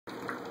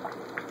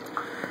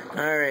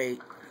Alright,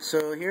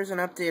 so here's an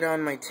update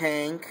on my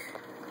tank.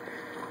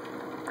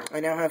 I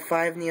now have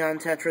 5 neon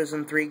tetras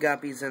and 3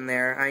 guppies in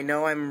there. I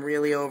know I'm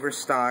really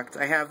overstocked.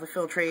 I have the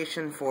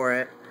filtration for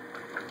it,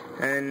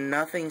 and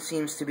nothing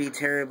seems to be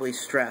terribly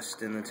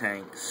stressed in the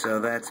tank,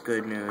 so that's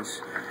good news.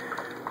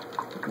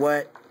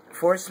 What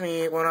forced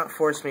me, well not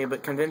forced me,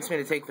 but convinced me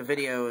to take the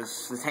video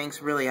is the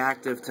tank's really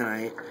active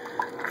tonight.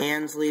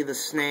 Ansley the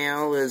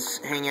snail is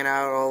hanging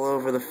out all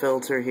over the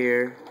filter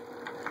here.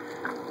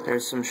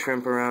 There's some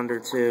shrimp around her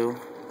too.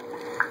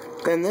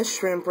 Then this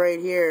shrimp right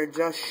here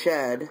just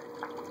shed.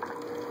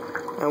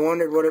 I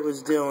wondered what it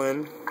was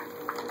doing.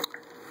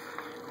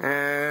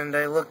 And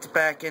I looked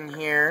back in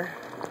here.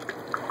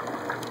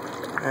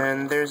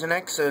 And there's an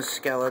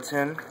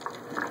exoskeleton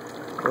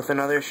with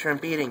another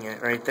shrimp eating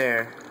it right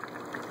there.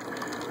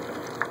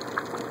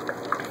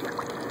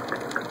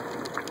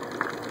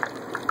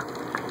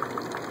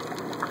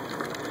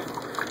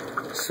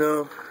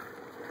 So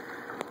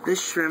this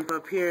shrimp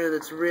up here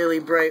that's really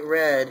bright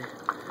red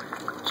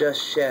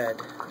just shed.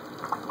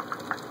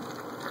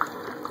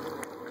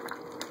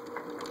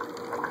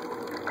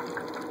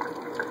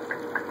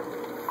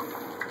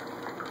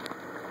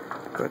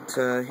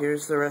 But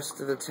here's the rest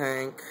of the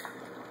tank.